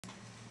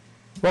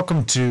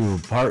Welcome to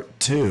part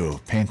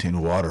 2,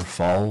 Painting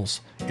Waterfalls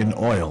in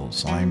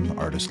Oils. I'm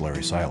artist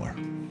Larry Seiler.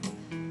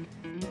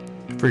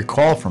 If you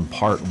recall from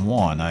part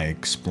 1, I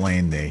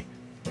explained the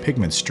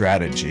pigment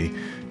strategy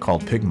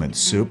called pigment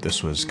soup.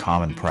 This was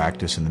common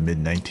practice in the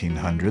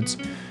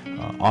mid-1900s,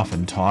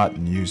 often taught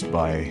and used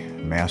by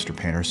master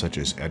painters such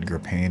as Edgar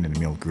Payne and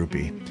Emile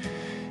Gruppi.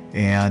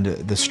 And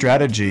the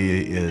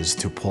strategy is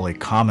to pull a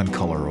common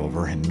color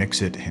over and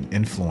mix it and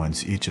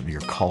influence each of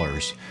your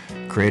colors,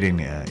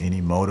 creating an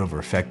emotive or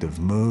effective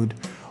mood,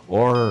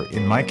 or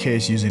in my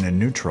case using a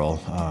neutral,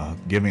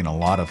 giving a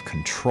lot of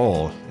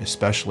control,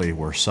 especially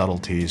where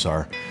subtleties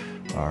are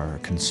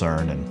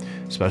concerned, and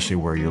especially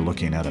where you're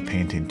looking at a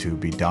painting to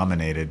be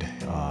dominated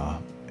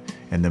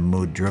and the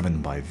mood driven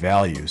by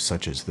values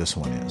such as this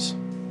one is.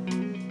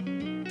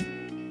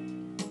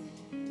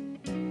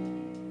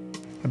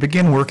 I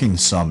begin working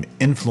some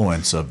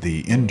influence of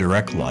the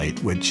indirect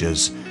light, which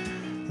is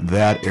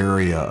that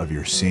area of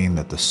your scene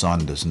that the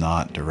sun does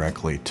not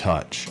directly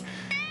touch.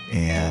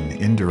 And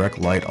indirect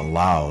light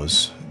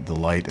allows the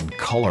light and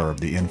color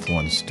of the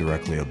influence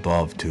directly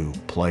above to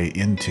play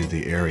into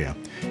the area,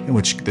 in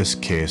which this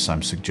case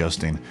I'm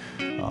suggesting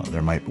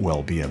there might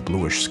well be a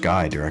bluish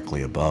sky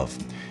directly above,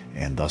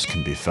 and thus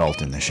can be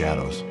felt in the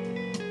shadows.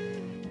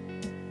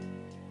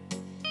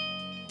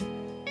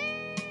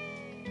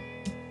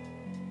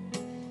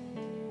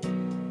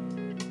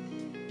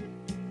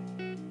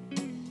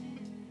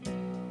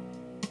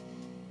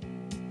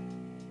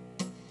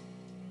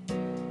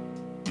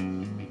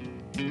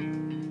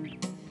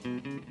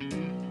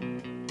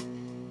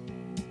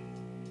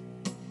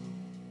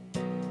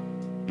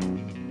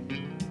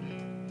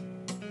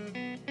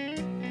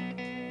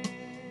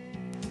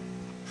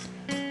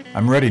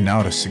 I'm ready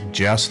now to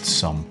suggest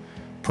some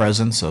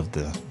presence of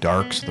the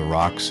darks, the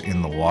rocks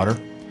in the water.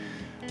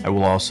 I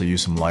will also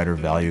use some lighter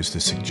values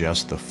to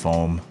suggest the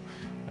foam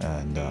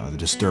and the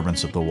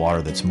disturbance of the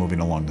water that's moving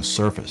along the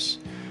surface.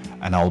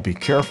 And I'll be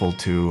careful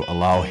to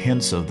allow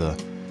hints of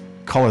the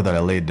color that I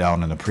laid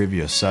down in the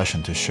previous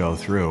session to show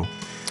through.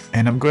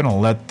 And I'm going to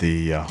let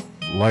the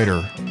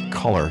lighter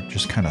color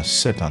just kind of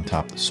sit on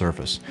top of the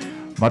surface,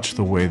 much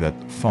the way that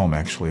foam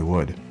actually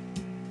would.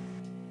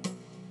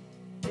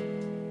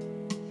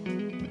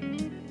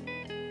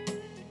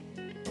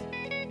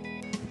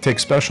 Take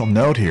special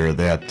note here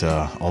that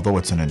although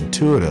it's an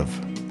intuitive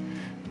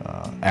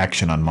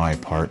action on my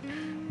part,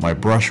 my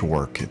brush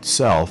work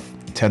itself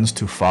tends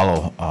to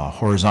follow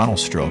horizontal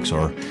strokes,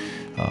 or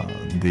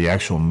the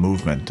actual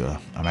movement.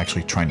 I'm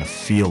actually trying to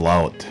feel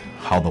out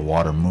how the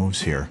water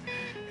moves here,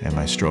 and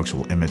my strokes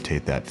will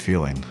imitate that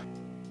feeling.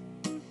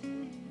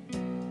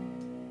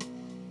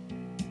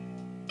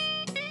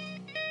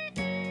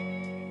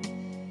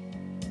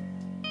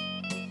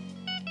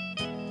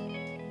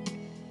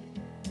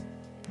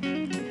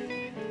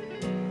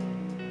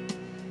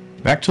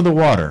 Back to the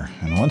water,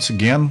 and once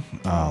again,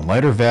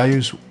 lighter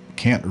values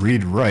can't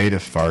read right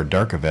if our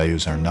darker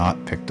values are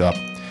not picked up,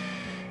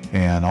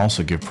 and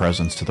also give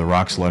presence to the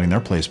rocks letting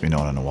their place be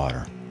known in the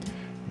water.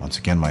 Once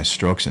again, my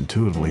strokes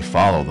intuitively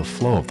follow the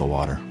flow of the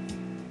water.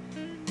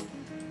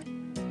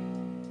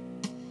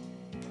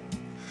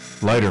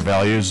 Lighter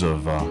values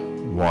of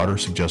water,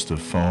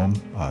 suggestive foam,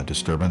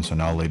 disturbance are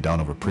now laid down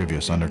over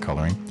previous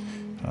undercoloring.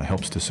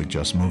 Helps to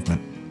suggest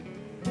movement.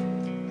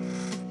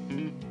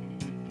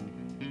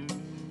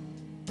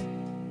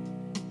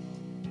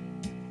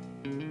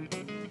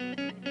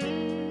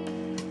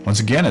 Once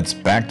again, it's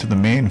back to the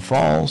main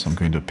falls. I'm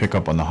going to pick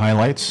up on the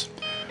highlights,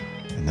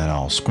 and then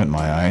I'll squint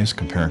my eyes,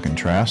 compare and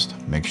contrast,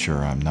 make sure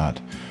I'm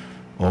not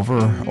over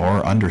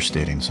or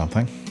understating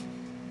something.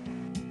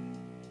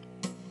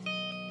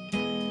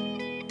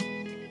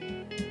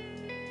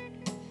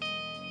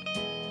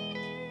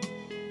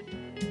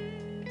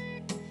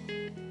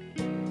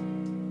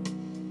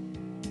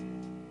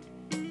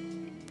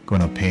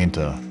 Going to paint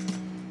a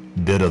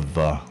bit of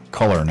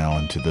color now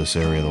into this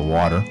area of the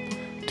water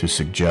to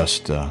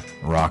suggest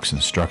rocks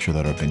and structure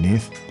that are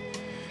beneath,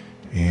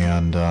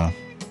 and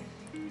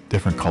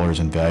different colors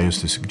and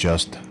values to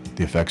suggest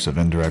the effects of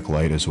indirect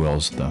light as well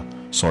as the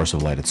source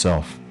of light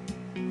itself.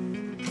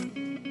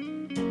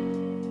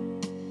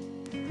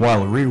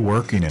 While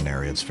reworking an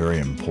area, it's very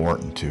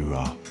important to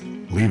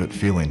leave it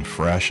feeling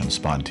fresh and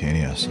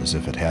spontaneous, as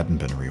if it hadn't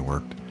been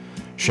reworked.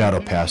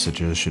 Shadow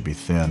passages should be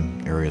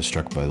thin. Areas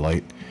struck by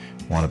light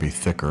want to be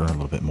thicker, a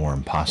little bit more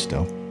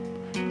impasto.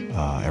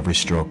 Every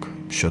stroke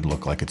should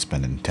look like it's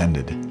been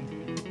intended.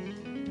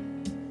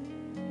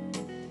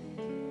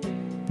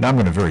 Now I'm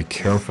going to very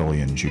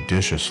carefully and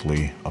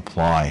judiciously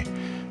apply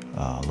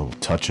little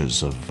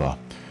touches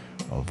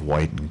of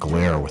white and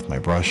glare with my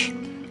brush.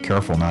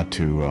 Careful not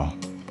to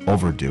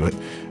overdo it.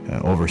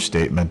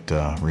 Overstatement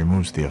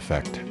removes the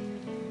effect.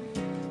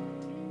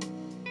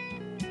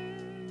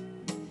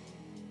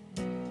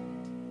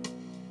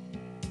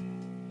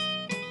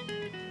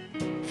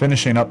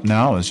 Finishing up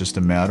now is just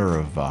a matter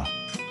of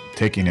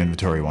taking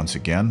inventory once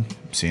again,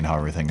 seeing how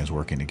everything is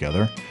working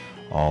together,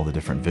 all the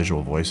different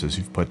visual voices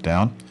you've put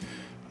down,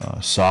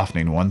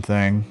 softening one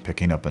thing,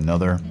 picking up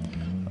another,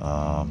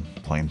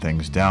 playing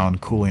things down,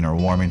 cooling or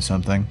warming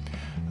something,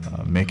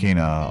 making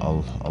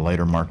a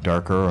lighter mark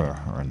darker, or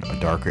a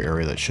darker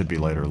area that should be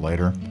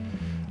lighter.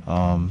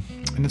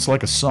 And it's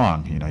like a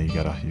song, you know,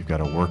 you've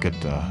gotta work it,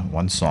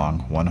 one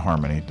song, one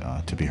harmony,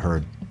 to be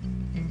heard.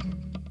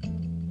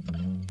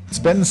 It's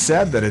been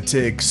said that it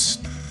takes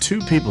two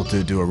people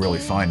to do a really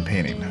fine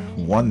painting.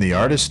 One, the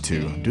artist,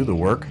 to do the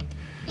work,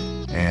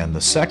 and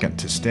the second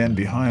to stand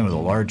behind with a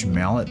large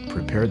mallet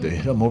prepared to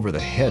hit him over the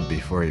head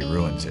before he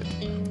ruins it.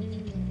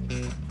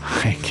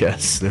 I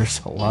guess there's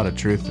a lot of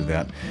truth to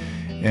that,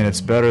 and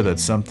it's better that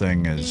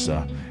something is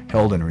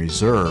held in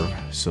reserve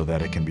so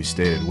that it can be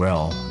stated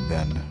well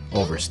than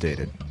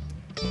overstated.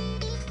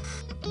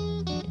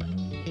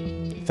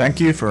 Thank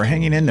you for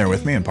hanging in there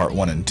with me in part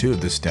 1 and 2 of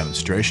this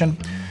demonstration.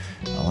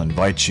 I'll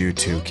invite you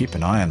to keep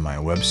an eye on my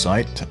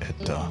website at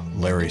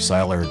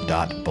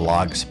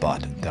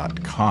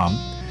larryseiler.blogspot.com,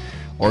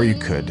 or you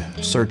could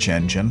search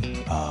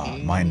engine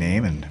my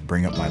name and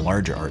bring up my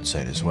larger art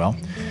site as well.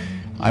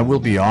 I will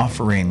be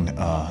offering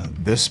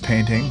this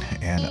painting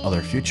and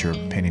other future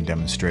painting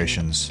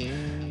demonstrations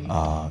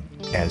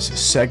as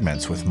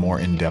segments with more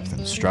in-depth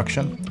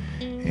instruction,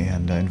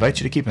 and I invite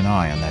you to keep an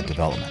eye on that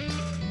development.